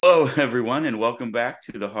Hello, everyone, and welcome back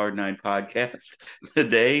to the Hard Nine podcast.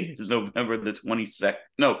 Today is November the 22nd,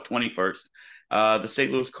 no, 21st. The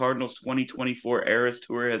St. Louis Cardinals 2024 Eras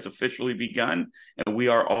Tour has officially begun, and we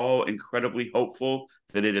are all incredibly hopeful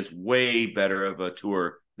that it is way better of a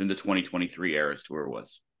tour than the 2023 Eras Tour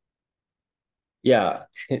was. Yeah,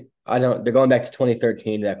 I don't. They're going back to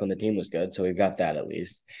 2013, back when the team was good. So we've got that at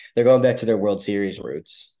least. They're going back to their World Series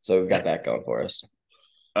roots. So we've got that going for us.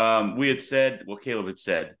 We had said, well, Caleb had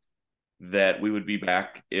said that we would be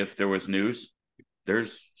back if there was news.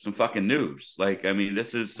 There's some fucking news. Like, I mean,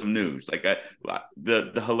 this is some news.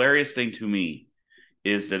 The hilarious thing to me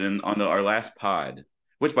is that our last pod,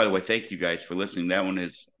 which by the way, thank you guys for listening. That one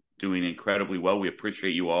is doing incredibly well. We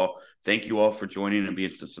appreciate you all. Thank you all for joining and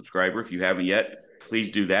being a subscriber. If you haven't yet,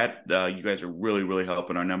 please do that. You guys are really, really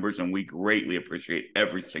helping our numbers, and we greatly appreciate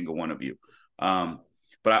every single one of you.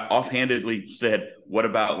 But I offhandedly said, "What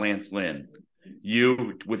about Lance Lynn?"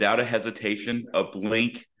 You, without a hesitation, a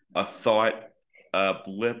blink, a thought, a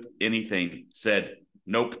blip, anything, said,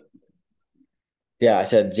 "Nope." Yeah, I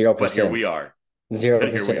said zero But here we percent. are. Zero But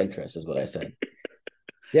here percent we are. interest is what I said.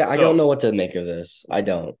 Yeah, I don't know So, what to make of this. I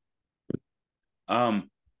don't. um,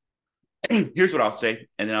 here's what I'll say,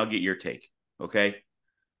 and then I'll get your take. Okay.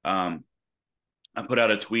 Um, I put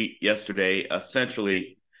out a tweet yesterday,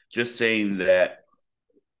 essentially just saying that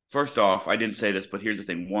first off, I didn't say this, but here's the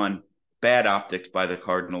thing: one, bad optics by the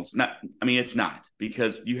Cardinals. Not, I mean, it's not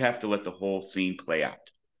because you have to let the whole scene play out.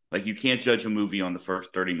 Like you can't judge a movie on the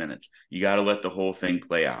first 30 minutes. You got to let the whole thing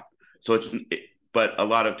play out. So but to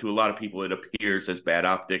a lot of people, it appears as bad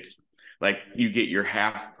optics. Like you get your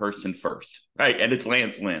half person first, right? And it's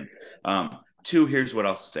Lance Lynn. Two, here's what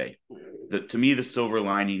I'll say. To me, the silver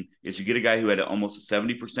lining is you get a guy who had almost a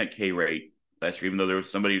 70% K rate last year, even though there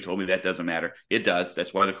was somebody who told me that doesn't matter. It does.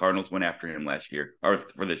 That's why the Cardinals went after him last year or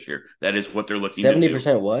for this year. That is what they're looking to do.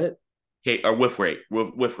 70% what? K or whiff rate.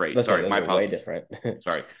 Listen, Sorry, those my are way apologies. different.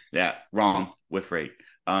 Sorry, yeah, wrong whiff rate.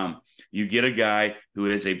 You get a guy who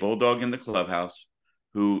is a bulldog in the clubhouse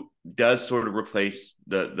who does sort of replace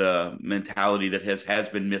the mentality that has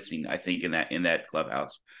been missing, I think, in that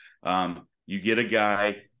clubhouse. You get a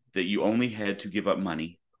guy that you only had to give up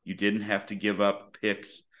money. You didn't have to give up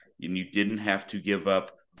picks, and you didn't have to give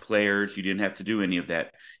up players. You didn't have to do any of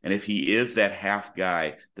that. And if he is that half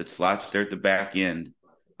guy that slots there at the back end,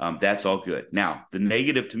 that's all good. Now, the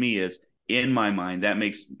negative to me is in my mind, that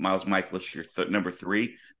makes Miles Michaelis your number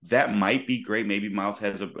three. That might be great. Maybe Miles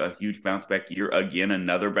has a huge bounce back year again,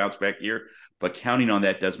 another bounce back year. But counting on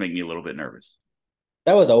that does make me a little bit nervous.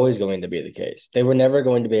 That was always going to be the case. They were never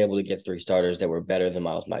going to be able to get three starters that were better than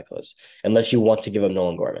Miles Michaelis unless you want to give up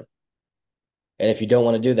Nolan Gorman. And if you don't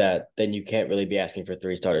want to do that, then you can't really be asking for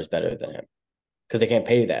three starters better than him because they can't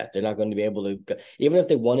pay that. They're not going to be able to, even if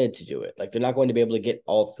they wanted to do it, like they're not going to be able to get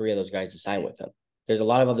all three of those guys to sign with them. There's a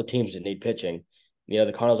lot of other teams that need pitching. The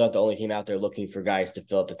Cardinals aren't the only team out there looking for guys to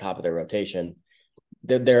fill at the top of their rotation.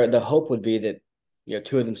 The hope would be that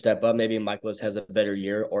two of them step up. Maybe Michaelis has a better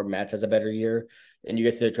year or Matz has a better year, and you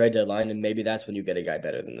get to the trade deadline, and maybe that's when you get a guy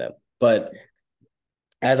better than them. But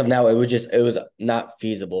as of now, it was not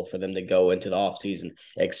feasible for them to go into the offseason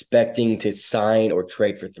expecting to sign or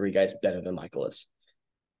trade for three guys better than Michaelis.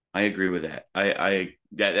 I agree with that.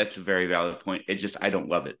 That's a very valid point. It's just I don't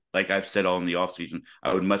love it. Like I've said all in the offseason,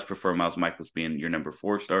 I would much prefer Miles Michaelis being your number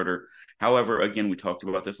four starter. However, again, we talked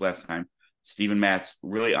about this last time. Steven Matz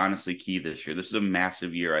really honestly key this year. This is a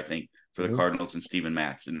massive year, I think, for the Mm-hmm. Cardinals and Steven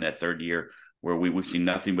Matz in that third year where we've seen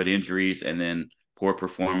nothing but injuries and then poor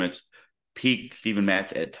performance. Peak Steven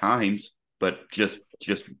Matz at times, but just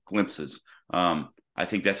glimpses. I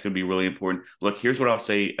think that's going to be really important. Look, here's what I'll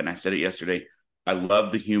say, and I said it yesterday. I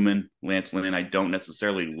love the human Lance Lynn. I don't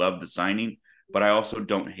necessarily love the signing, but I also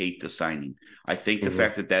don't hate the signing. I think the Mm-hmm.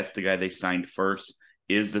 fact that that's the guy they signed first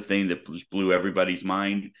is the thing that blew everybody's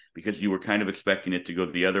mind because you were kind of expecting it to go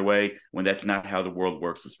the other way when that's not how the world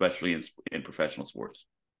works, especially in professional sports.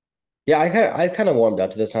 Yeah, I kind of warmed up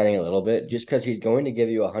to the signing a little bit just because he's going to give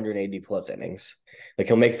you 180 plus innings. Like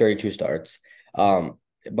he'll make 32 starts,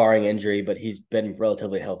 barring injury, but he's been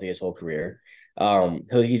relatively healthy his whole career.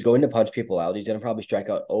 He's going to punch people out. He's going to probably strike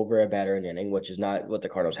out over a batter an inning, which is not what the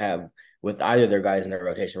Cardinals have with either of their guys in their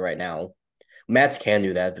rotation right now. Matz can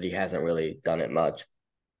do that, but he hasn't really done it much.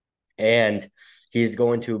 And he's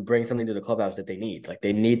going to bring something to the clubhouse that they need. Like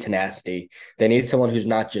they need tenacity. They need someone who's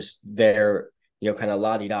not just there, kind of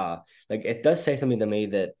la di da. Like it does say something to me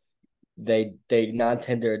that they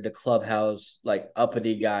non-tendered the clubhouse like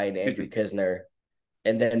uppity guy and Andrew Kisner,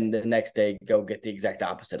 and then the next day go get the exact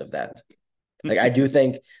opposite of that. Like I do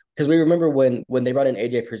think because we remember when they brought in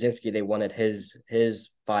AJ Przinsky, they wanted his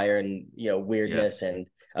fire and weirdness Yes. and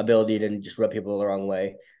ability to just rub people the wrong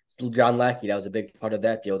way. John Lackey, that was a big part of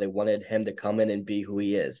that deal. They wanted him to come in and be who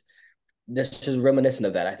he is. This is reminiscent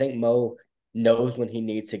of that. I think Mo knows when he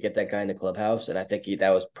needs to get that guy in the clubhouse, and I think that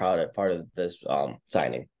was part of this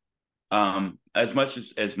signing. As much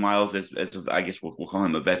as Miles as I guess we'll call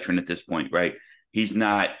him a veteran at this point, right? He's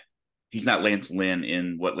not he's not Lance Lynn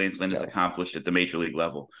in what Lance Lynn has No. accomplished at the major league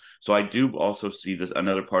level. So I do also see this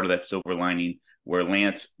another part of that silver lining where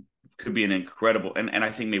Lance could be an incredible and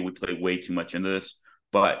I think maybe we play way too much into this,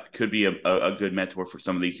 but could be a good mentor for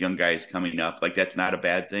some of these young guys coming up. Like that's not a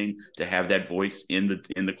bad thing to have that voice in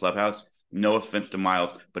the clubhouse. No offense to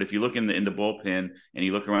Miles, but if you look in the bullpen and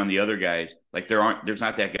you look around the other guys, like there's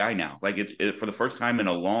not that guy now. Like for the first time in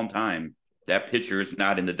a long time, that pitcher is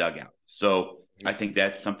not in the dugout. So I think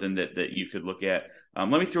that's something that you could look at. Let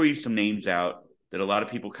me throw you some names out that a lot of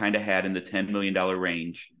people kind of had in the $10 million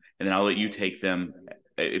range, and then I'll let you take them.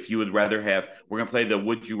 If you would rather have, we're going to play the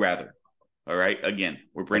would you rather. All right. Again,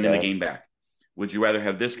 we're bringing the Okay. game back. Would you rather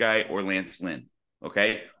have this guy or Lance Lynn?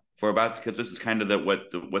 Okay. For about, because this is kind of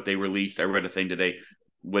what they released. I read a thing today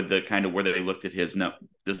with the kind of where they looked at his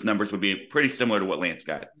numbers would be pretty similar to what Lance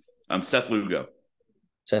got. Seth Lugo.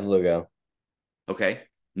 Seth Lugo, Okay.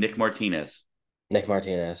 Nick Martinez. Nick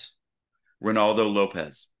Martinez. Ronaldo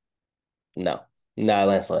Lopez. No. No,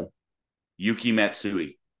 Lance Lynn. Yuki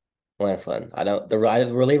Matsui. Lance Lynn. I don't the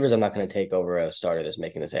relievers I'm not going to take over a starter that's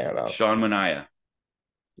making the same amount. Sean Manaea.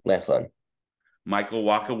 Lance Lynn. Michael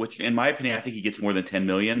Waka, which in my opinion, I think he gets more than 10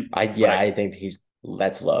 million. I think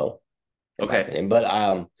that's low in my Okay. opinion.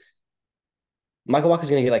 But Michael Walker's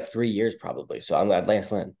going to get like 3 years probably. So I'm glad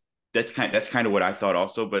Lance Lynn. That's kind of what I thought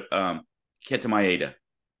also, but Kenta Maeda.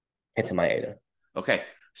 Hit to Maeda. Okay.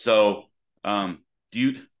 So do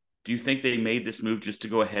you think they made this move just to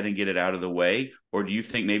go ahead and get it out of the way? Or do you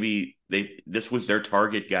think maybe this was their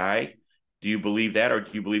target guy? Do you believe that, or do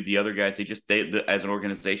you believe the other guys? As an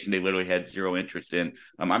organization, they literally had zero interest in.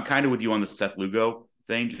 I'm kind of with you on the Seth Lugo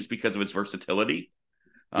thing, just because of his versatility.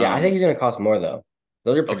 Yeah, I think Um, he's going to cost more though.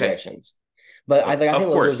 Those are okay, projections. But I think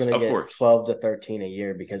Logo's going to of get course, 12 to 13 a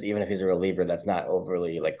year because even if he's a reliever, that's not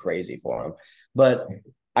overly like crazy for him. But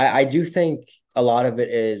I do think a lot of it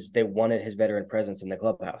is they wanted his veteran presence in the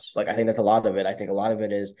clubhouse. Like I think that's a lot of it. I think a lot of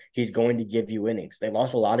it is he's going to give you innings. They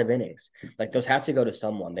lost a lot of innings. Like those have to go to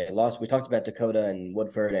someone. They lost. We talked about Dakota and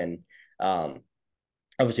Woodford and um,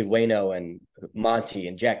 obviously Wayno and Monty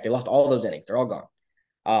and Jack. They lost all those innings. They're all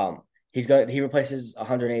gone. He replaces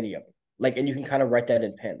 180 of them. Like, and you can kind of write that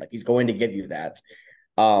in pen. Like he's going to give you that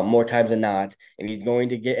more times than not, and he's going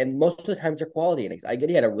to get. And most of the times they're quality innings. I get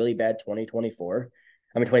he had a really bad 2024.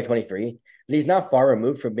 I mean 2023, but he's not far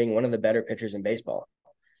removed from being one of the better pitchers in baseball.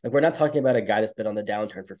 Like we're not talking about a guy that's been on the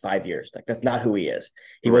downturn for 5 years. Like that's not who he is.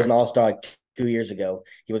 He was an correct. all-star like 2 years ago.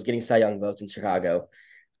 He was getting Cy Young votes in Chicago.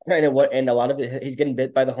 And a lot of it, he's getting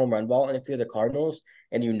bit by the home run ball. And if you're the Cardinals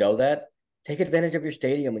and you know that, take advantage of your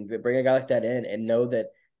stadium and bring a guy like that in and know that,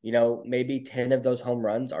 maybe 10 of those home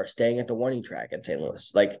runs are staying at the warning track in St.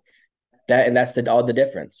 Louis. Like that, and that's all the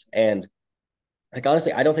difference. And like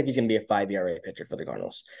honestly, I don't think he's going to be a 5 ERA pitcher for the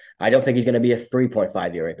Cardinals. I don't think he's going to be a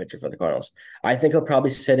 3.5 ERA pitcher for the Cardinals. I think he'll probably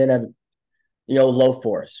sit in at low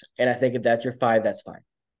fours. And I think if that's your five, that's fine.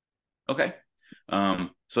 Okay.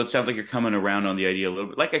 So it sounds like you're coming around on the idea a little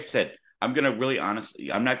bit. Like I said, I'm gonna really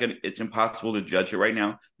honestly, I'm not gonna. It's impossible to judge it right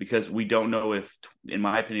now because we don't know if, in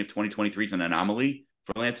my opinion, if 2023 is an anomaly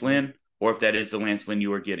for Lance Lynn or if that is the Lance Lynn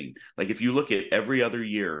you are getting. Like if you look at every other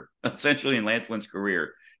year, essentially in Lance Lynn's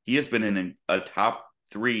career, he has been in a top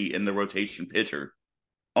three in the rotation pitcher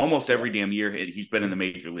almost Yeah. every damn year he's been in the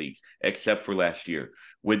major leagues, except for last year.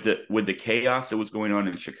 With the chaos that was going on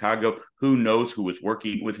in Chicago, who knows who was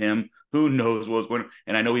working with him? Who knows what was going on?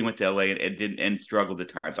 And I know he went to LA and did and struggled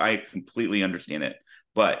at times. I completely understand it.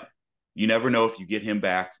 But you never know if you get him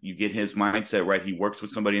back, you get his mindset right. He works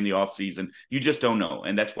with somebody in the offseason. You just don't know.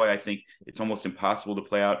 And that's why I think it's almost impossible to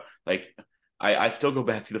play out. Like I still go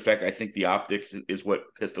back to the fact I think the optics is what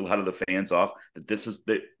pissed a lot of the fans off. This is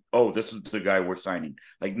the guy we're signing.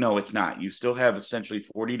 Like, no, it's not. You still have essentially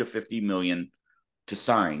 40 to 50 million to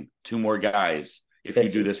sign two more guys if you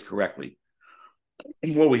do 50. this correctly.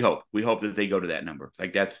 Well, we hope. We hope that they go to that number.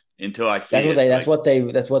 Like that's until I see That's what it. they. That's Like what they.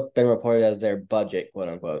 That's what been reported as their budget, quote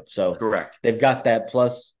unquote. So correct. they've got that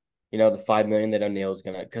plus, the 5 million that O'Neill's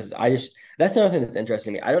gonna. Because that's another thing that's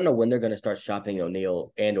interesting to me. I don't know when they're gonna start shopping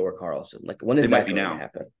O'Neill and or Carlson. Like when They is might that be going to now.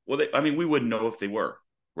 happen? Well, I mean, we wouldn't know if they were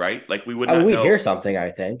right. Like we would I mean, not we'd hear know. something.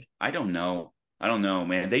 I think. I don't know. I don't know,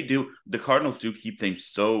 man. They do. The Cardinals do keep things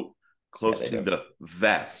so Yeah, close they do. to the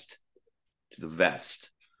vest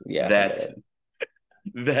Yeah, I get that it.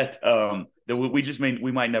 that we just may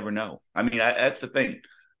we might never know. I mean, that's the thing.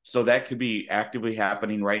 So that could be actively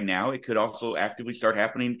happening right now. It could also actively start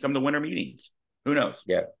happening come the winter meetings. Who knows?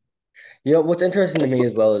 Yeah. You know, what's interesting to me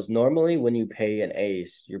as well is normally when you pay an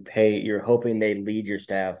ace, you're hoping they lead your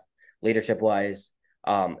staff leadership wise,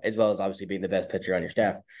 as well as obviously being the best pitcher on your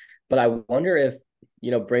staff. But I wonder if,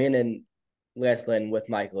 bringing in Lance Lynn with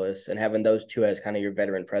Michaelis and having those two as kind of your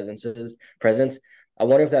veteran presence, I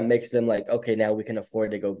wonder if that makes them like, okay, now we can afford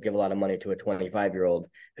to go give a lot of money to a 25-year-old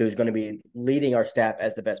who's going to be leading our staff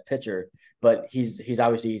as the best pitcher, but he's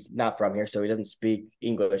obviously he's not from here, so he doesn't speak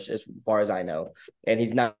English as far as I know, and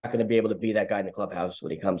he's not going to be able to be that guy in the clubhouse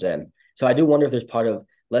when he comes in. So I do wonder if there's part of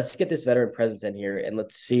let's get this veteran presence in here and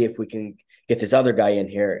let's see if we can get this other guy in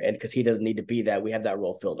here, and because he doesn't need to be that, we have that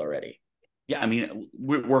role filled already. Yeah, I mean,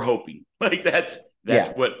 we're hoping like that's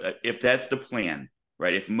Yeah, what if that's the plan,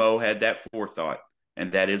 right? If Mo had that forethought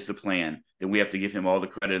and that is the plan, then we have to give him all the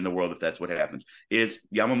credit in the world if that's what happens. Is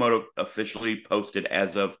Yamamoto officially posted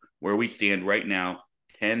as of where we stand right now,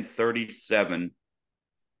 10:37,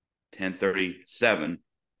 10:37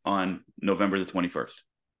 on November the 21st.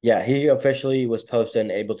 yeah, he officially was posted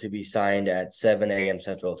and able to be signed at 7 a.m.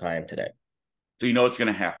 Central Time today. So you know what's going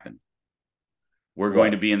to happen. We're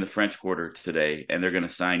going to What? be in the French Quarter today, and they're going to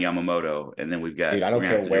sign Yamamoto, and then Dude, I we're don't going to care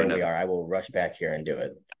have to do where we another. are. I will rush back here and do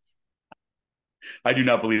it. I do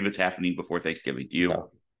not believe it's happening before Thanksgiving. Do you? No.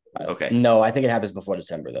 Okay. No, I think it happens before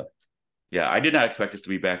December, though. Yeah, I did not expect us to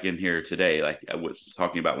be back in here today. Like I was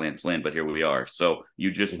talking about Lance Lynn, but here we are. So you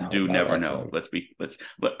just No, do not never Lance know. Lynn.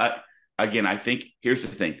 But again, I think here's the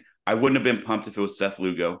thing. I wouldn't have been pumped if it was Seth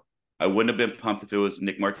Lugo. I wouldn't have been pumped if it was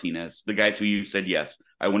Nick Martinez, the guys who you said yes.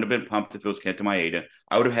 I wouldn't have been pumped if it was Kenta Maeda.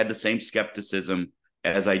 I would have had the same skepticism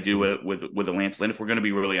as I do Mhm. with a Lance Lynn, if we're going to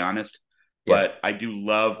be really honest. Yeah. But I do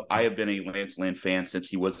love. I have been a Lance Lynn fan since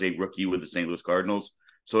he was a rookie with the St. Louis Cardinals.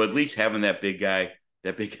 So at least having that big guy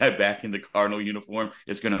back in the Cardinal uniform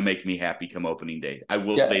is going to make me happy come opening day. I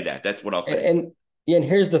will Yeah. say that. That's what I'll And, say. and yeah, and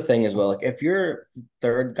here's the thing as well. Like if your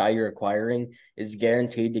third guy you're acquiring is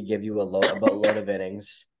guaranteed to give you a boatload of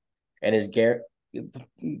innings and is guaranteed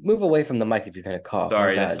move away from the mic if you're gonna cough. My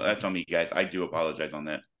Sorry, God. that's on me, guys. I do apologize on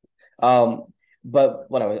that. Um, but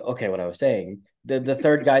what I was saying, the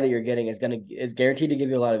third guy that you're getting is guaranteed to give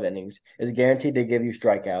you a lot of innings, is guaranteed to give you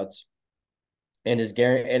strikeouts, and is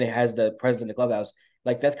guaranteed and it has the president of the clubhouse.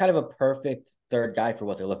 Like that's kind of a perfect third guy for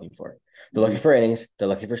what they're looking for. They're looking Mm-hmm. for innings, they're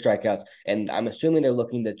looking for strikeouts, and I'm assuming they're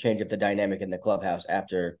looking to change up the dynamic in the clubhouse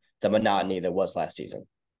after the monotony that was last season.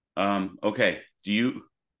 Okay. Do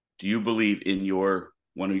you believe in your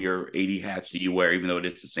one of your 80 hats that you wear, even though it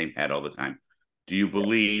is the same hat all the time? Do you Yeah.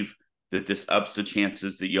 believe that this ups the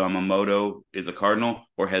chances that Yamamoto is a Cardinal,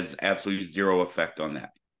 or has absolutely zero effect on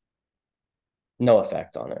that? No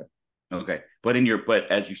effect on it. Okay, but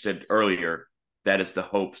as you said earlier, that is the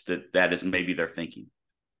hopes that is maybe their thinking.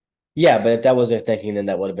 Yeah, but if that was their thinking, then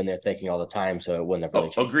that would have been their thinking all the time, so it wouldn't have really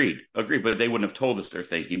Oh, changed. agreed. But they wouldn't have told us their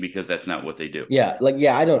thinking because that's not what they do. Yeah,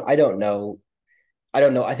 I don't know. I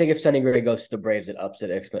don't know. I think if Sonny Gray goes to the Braves, it ups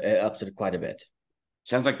it quite a bit.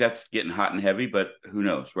 Sounds like that's getting hot and heavy, but who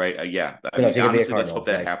knows, right? Yeah, I You know, mean, he could be a honestly, let's hope Cardinal.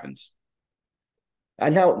 that Like, happens. I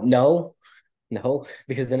now no,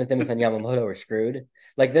 because then if they miss on Yamamoto, we're screwed.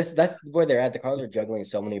 Like that's where they're at. The Cardinals are juggling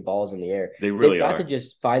so many balls in the air. They They've really got to are.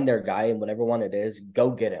 just find their guy and whatever one it is, go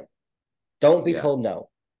get him. Don't be Yeah, told no.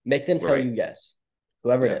 Make them tell right. you yes,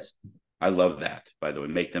 whoever it Yeah, is. I love that. By the way,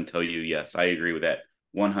 make them tell you yes. I agree with that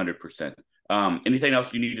 100%. Anything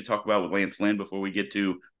else you need to talk about with Lance Lynn before we get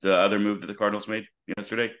to the other move that the Cardinals made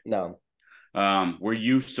yesterday? No, Were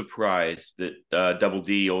you surprised that Double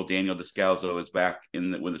D, old Daniel Descalzo, is back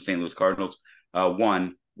with the St. Louis Cardinals?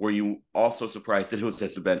 One, were you also surprised that it was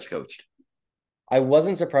as the bench coach? I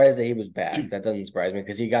wasn't surprised that he was back. That doesn't surprise me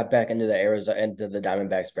because he got back into the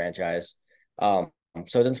Diamondbacks franchise. So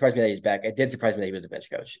it doesn't surprise me that he's back. It did surprise me that he was the bench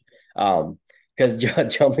coach. Because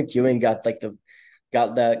Joe McEwen got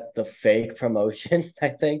the fake promotion, I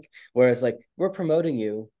think, where it's like we're promoting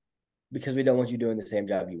you because we don't want you doing the same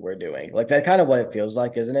job you were doing. Like that kind of what it feels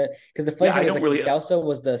like, isn't it? Because the funny Yeah, I thing is don't like really. Descalso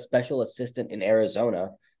was the special assistant in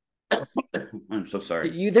Arizona. I'm so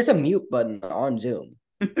sorry. There's a mute button on Zoom.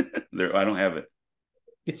 I don't have it.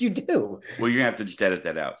 Yes, you do. Well, you're gonna have to just edit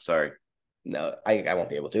that out. Sorry. No, I won't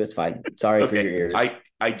be able to. It's fine. Sorry for your Okay, ears.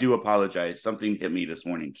 I do apologize. Something hit me this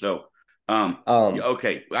morning. So, yeah, Um,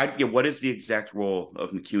 okay. Yeah, what is the exact role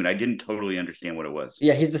of McCune? I didn't totally understand what it was.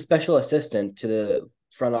 yeah, he's the special assistant to the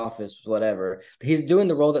front office, whatever. He's doing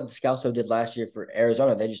the role that Descalso did last year for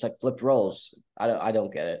Arizona. They just like flipped roles. I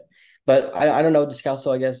don't get it. But I don't know,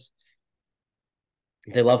 Descalso, I guess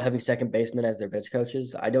they love having second basemen as their bench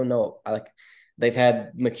coaches. I don't know. I like they've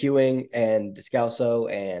had McEwing and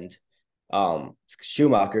Descalso and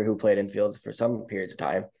Schumacher, who played infield for some periods of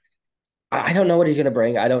time. I don't know what he's gonna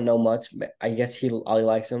bring. I don't know much. I guess Ollie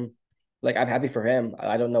likes him. Like I'm happy for him.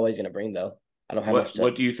 I don't know what he's gonna bring though. I don't have much to.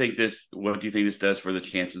 What do you think this does for the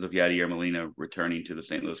chances of Yadier Molina returning to the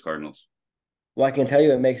St. Louis Cardinals? Well, I can tell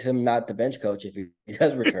you it makes him not the bench coach if he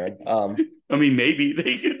does return. I mean, maybe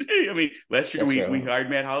they could. I mean, last year That's we true. hired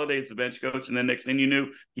Matt Holliday as the bench coach, and then next thing you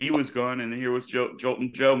knew, he was gone, and here was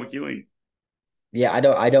Jolton Joe McEwing. Yeah, I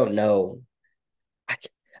don't know. I,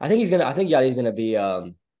 I think he's gonna. I think Yadi's gonna be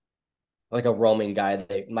like a roaming guy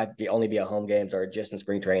that might be only be at home games or just in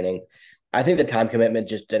spring training. I think the time commitment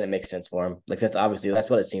just didn't make sense for him. Like that's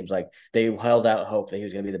what it seems like. They held out hope that he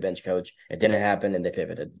was going to be the bench coach. It didn't happen, and they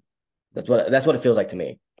pivoted. That's what it feels like to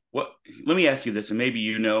me. What? Let me ask you this, and maybe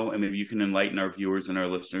you know, and maybe you can enlighten our viewers and our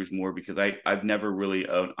listeners more because I've never really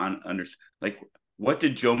understood. Like, what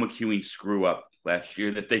did Joe McEwing screw up last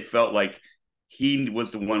year that they felt like he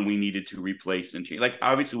was the one we needed to replace and change? Like,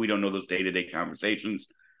 obviously, we don't know those day-to-day conversations,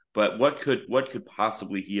 but what could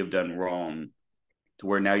possibly he have done wrong to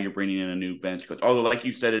where now you're bringing in a new bench coach? Although, like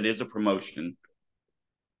you said, it is a promotion,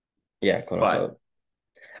 Yeah, quote but unquote.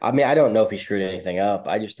 I mean, I don't know if he screwed anything up.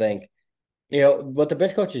 I just think what the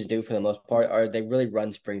bench coaches do for the most part are they really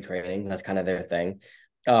run spring training. That's kind of their thing.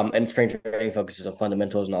 And spring training focuses on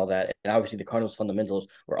fundamentals and all that. And obviously, the Cardinals' fundamentals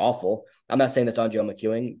were awful. I'm not saying that's on Joe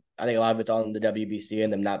McEwing. I think a lot of it's on the WBC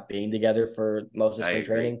and them not being together for most of I spring agree.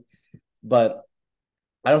 training. But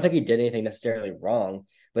I don't think he did anything necessarily wrong.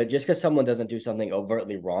 But just because someone doesn't do something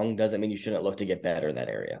overtly wrong doesn't mean you shouldn't look to get better in that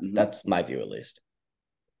area. Mm-hmm. That's my view, at least.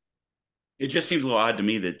 It just seems a little odd to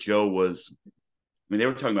me that Joe was. I mean, they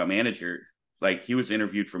were talking about manager, like he was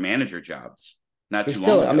interviewed for manager jobs not He's too long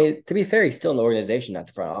still, I ago. mean, to be fair, he's still in the organization, not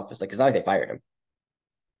the front office. Like, it's not like they fired him.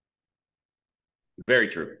 Very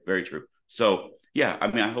true. Very true. So yeah, I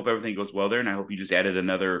mean, I hope everything goes well there, and I hope you just added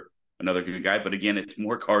another good guy. But again, it's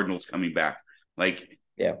more Cardinals coming back. Like,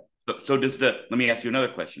 Yeah. so does the? Let me ask you another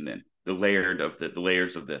question then. The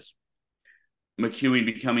layers of this. McEwing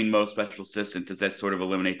becoming most special assistant, does that sort of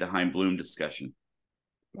eliminate the Heim Bloom discussion?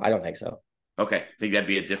 I don't think so. Okay, I think that'd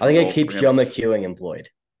be a I different think it role for keeps him. Joe McEwing employed.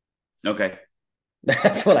 Okay,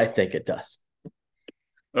 That's what I think it does.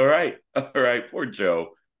 all right, all right. Poor Joe.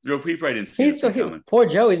 Joe, he probably didn't see He's this still one coming. poor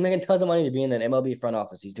Joe. He's making tons of money to be in an MLB front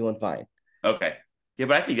office. He's doing fine. Okay, yeah,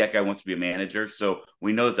 but I think that guy wants to be a manager. So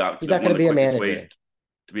we know He's that not one going of to the be a quickest ways manager.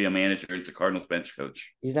 to be a manager is the Cardinals bench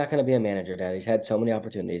coach. He's not going to be a manager, Dad. He's had so many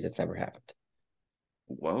opportunities. It's never happened.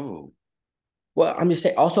 Whoa, Well, I'm just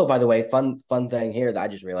saying. Also, by the way, fun thing here that I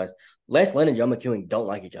just realized: Lance Lynn and Joe McEwing don't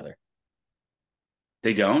like each other.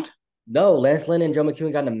 they don't. No, Lance Lynn and Joe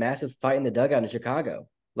McEwing got in a massive fight in the dugout in Chicago,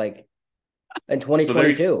 like in So there,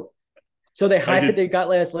 2022. So they I hired, did. they got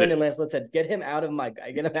Lance Lynn, That and Lance Lynn said, get him out of my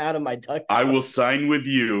I dugout." will sign with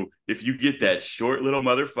you if you get that short little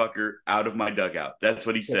motherfucker out of my dugout. That's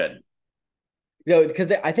what he said.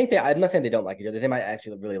 Because I think I'm not saying they don't like each other. They might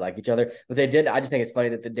actually really like each other, but they did. I just think it's funny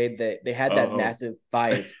that the day they had that Oh, massive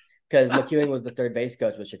fight because McEwing was the third base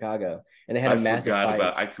coach with Chicago, and they had a massive fight.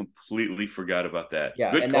 I completely forgot about that. Yeah,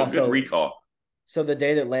 Good and now call. Good recall. so the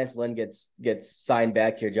day that Lance Lynn gets signed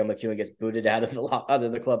back here, Joe McEwing gets booted out of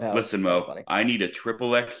the clubhouse. Listen, It's kind of Mo, funny. I need a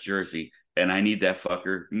triple X jersey and I need that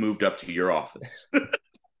fucker moved up to your office.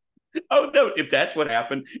 Oh no, if that's what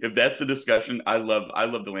happened, if that's the discussion, I love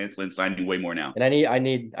the Lance Lynn signing way more now. And I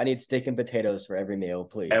need steak and potatoes for every meal,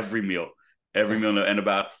 please. Every meal. Every meal and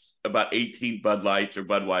about 18 Bud Lights or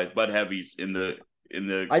Bud Heavies in the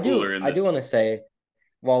I cooler do in I the do want to say,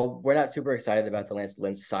 while we're not super excited about the Lance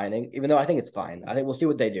Lynn signing, even though I think it's fine. I think we'll see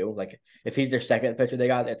what they do. Like if he's their second pitcher they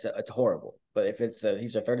got, it's horrible. But if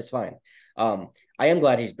he's their third, it's fine. I am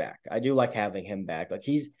glad he's back. I do like having him back. Like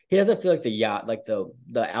he doesn't feel like the yacht, like the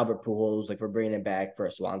Albert Pujols, like we're bringing him back for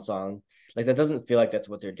a swan song. Like that doesn't feel like that's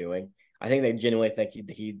what they're doing. I think they genuinely think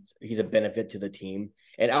he's a benefit to the team.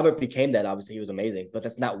 And Albert became that. Obviously, he was amazing, but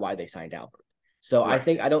that's not why they signed Albert. So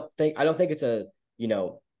right. I don't think it's a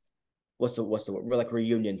what's the word? Like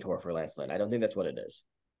reunion tour for Lance Lynn. I don't think that's what it is.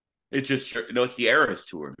 It's just no, it's the Eras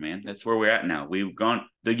tour, man. That's where we're at now. We've gone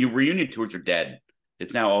the reunion tours are dead.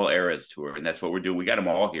 It's now all Eras tour, and that's what we're doing. We got them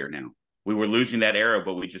all here now. We were losing that era,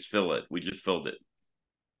 but we just fill it. We just filled it.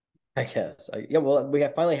 I guess. Yeah. Well,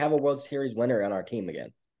 finally have a World Series winner on our team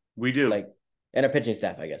again. We do. Like, and a pitching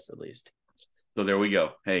staff, I guess at least. So there we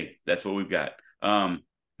go. Hey, that's what we've got.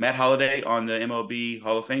 Matt Holliday on the MLB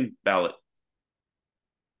Hall of Fame ballot.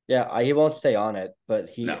 Yeah, he won't stay on it, but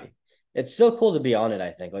No, it's still cool to be on it.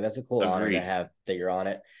 I think like that's a cool honor to agreed. have that you're on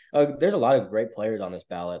it. There's a lot of great players on this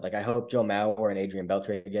ballot. Like I hope Joe Mauer and Adrian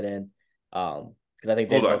Beltre get in. because I think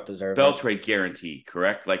they Hold on. both deserve it. Beltray guarantee,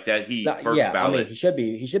 correct? Like that he Not, first yeah, I mean ballot he should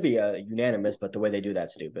be unanimous, but the way they do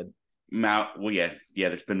that's stupid. Mount. Well, yeah, yeah.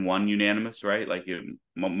 There's been one unanimous, right? Like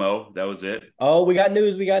Mo, that was it. Oh, we got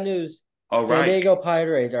news. We got news. All San right. Diego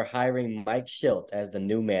Padres are hiring Mike Schilt as the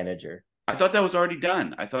new manager. I thought that was already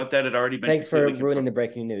done. I thought that had already been Thanks for completely ruining confirmed. the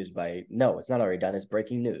breaking news by no, it's not already done. It's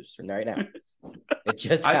breaking news right now. It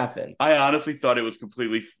just I happened. I honestly thought it was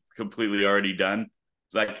completely already done,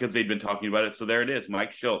 like because they'd been talking about it. So there it is,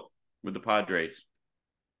 Mike Schilt with the Padres.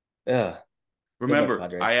 Ugh. Good luck, Remember, I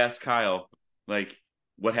Padres. asked Kyle, like,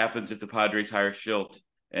 what happens if the Padres hire Schilt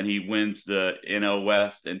and he wins the NL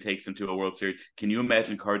West and takes them to a World Series? Can you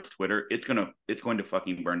imagine Cards Twitter? It's going to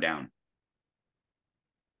fucking burn down.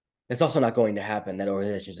 It's also not going to happen. That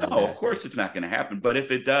organization is a No, of disaster. course it's not going to happen. But if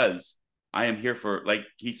it does, I am here for, like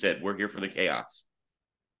he said, we're here for the chaos.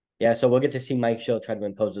 Yeah, so we'll get to see Mike Schill try to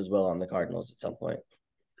impose his will on the Cardinals at some point.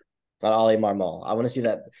 Not Ollie Marmol. I want to see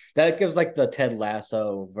that. That gives like the Ted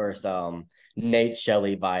Lasso versus Nate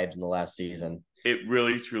Shelley vibes in the last season. It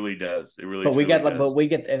really truly does. It really But we truly get like, but does. we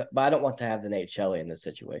get, but I don't want to have the Nate Shelley in this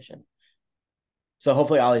situation. So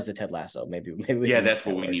hopefully Ollie's the Ted Lasso. Maybe we Yeah, can make that's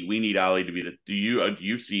what that we work. need. We need Ollie to be the. Do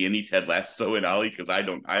you see any Ted Lasso in Ollie? Because I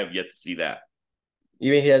don't. I have yet to see that.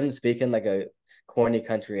 You mean he doesn't speak in like a corny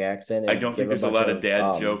country accent I and don't think give a there's a bunch lot of of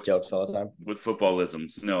dad jokes jokes all the time? with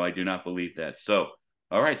footballisms. No, I do not believe that. So,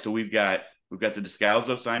 all right. So we've got the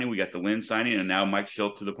Descalzo signing, we got the Lynn signing, and now Mike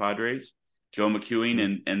Schilt to the Padres, Joe McEwing,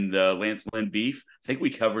 Mm-hmm. and the Lance Lynn beef. I think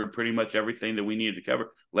we covered pretty much everything that we needed to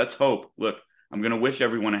cover. Let's hope. Look, I'm going to wish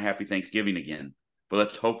everyone a happy Thanksgiving again, but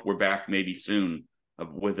let's hope we're back maybe soon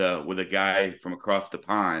with a guy from across the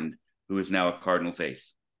pond who is now a Cardinals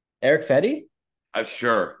ace. Eric Fetty?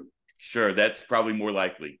 Sure, that's probably more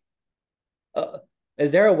likely. Uh,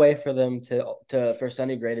 is there a way for them to for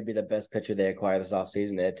Sonny Gray to be the best pitcher they acquire this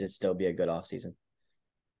offseason and it to still be a good offseason?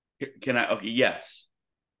 Can I? Okay, yes.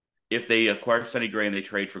 If they acquire Sonny Gray and they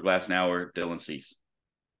trade for Glass now or Dylan Cease.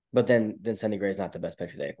 But then Sonny Gray is not the best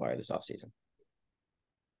pitcher they acquire this offseason.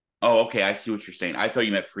 Oh, okay. I see what you're saying. I thought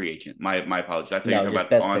you meant free agent. My apologies. I thought you were No, talking just about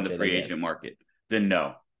best on the pitcher they free get. agent market. Then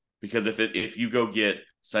no, because if you go get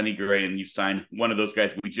Sonny Gray and you sign one of those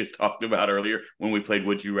guys we just talked about earlier when we played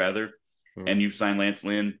Would You Rather, Mm-hmm. and you sign Lance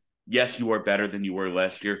Lynn, yes, you are better than you were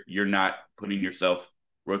last year. You're not putting yourself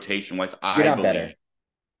rotation wise. You're I not believe. better.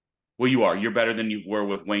 Well, you are. You're better than you were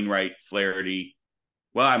with Wainwright, Flaherty.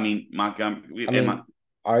 Well, I mean Montgomery. I mean,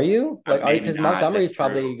 are you like are you Maybe because not. Montgomery That's is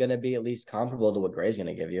probably true. going to be at least comparable to what Gray's going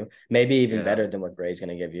to give you, maybe even Yeah. better than what Gray's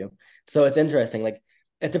going to give you. So it's interesting. Like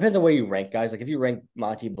it depends on where you rank guys. Like if you rank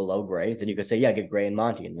Monty below Gray, then you could say yeah, get Gray and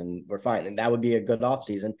Monty, and then we're fine. And that would be a good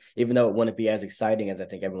offseason, even though it wouldn't be as exciting as I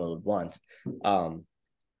think everyone would want. Um,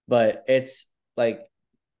 but it's like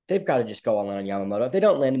they've got to just go all in on Yamamoto. If they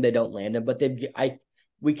don't land him, they don't land him. But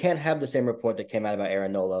we can't have the same report that came out about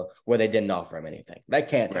Aaron Nola where they didn't offer him anything. That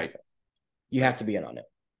can't Right. happen. You Right. have to be in on it.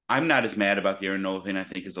 I'm not as mad about the Aaron Nola thing, I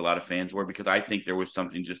think, as a lot of fans were, because I think there was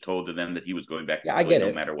something just told to them that he was going back to Yeah, I Philly get no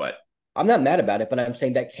it. matter what. I'm not mad about it, but I'm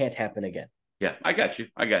saying that can't happen again. Yeah, I got you.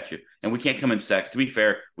 I got you. And we can't come in sec. To be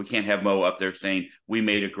fair, we can't have Mo up there saying we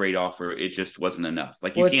made a great offer. It just wasn't enough.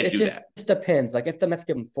 Like you Well, can't it do just that. depends. Like if the Mets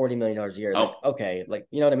give him $40 million a year, like Oh, okay, like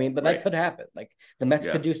you know what I mean. But that right. could happen. Like the Mets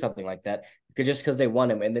Yeah. could do something like that just because they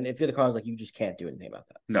want him. And then if you're the Cardinals, like you just can't do anything about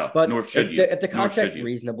that. No, nor But should if you. the Nor should contract's you.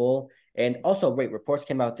 reasonable, and also wait, reports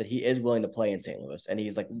came out that he is willing to play in St. Louis, and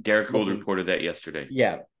he's like Derek Gold looking, reported that yesterday.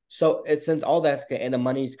 yeah. So it since all that's and the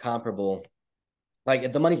money's comparable, like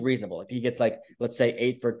if the money's reasonable, if he gets like let's say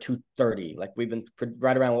 8 for 230, like we've been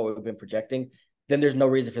right around what we've been projecting, then there's no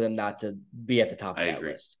reason for them not to be at the top I of that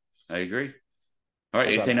agree. list. I agree. All right. That's what I'm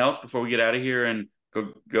Anything at. else before we get out of here and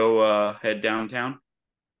go head downtown?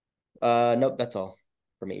 Nope, that's all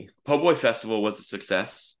for me. Po' Boy Festival was a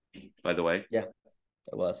success, by the way, Yeah,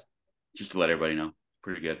 it was. just to let everybody know.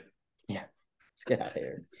 Pretty good. Yeah, let's get out of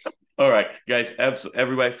here. All right, guys,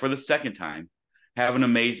 everybody, for the second time, have an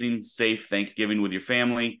amazing, safe Thanksgiving with your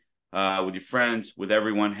family, with your friends, with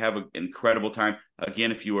everyone. Have an incredible time.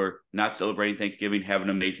 Again, if you are not celebrating Thanksgiving, have an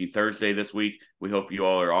amazing Thursday this week. We hope you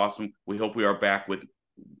all are awesome. We hope we are back with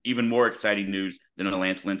even more exciting news than a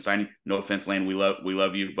Lance Lynn signing. No offense, Lance, we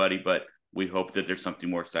love you, buddy, but we hope that there's something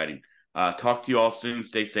more exciting. Talk to you all soon.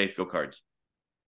 Stay safe. Go Cards.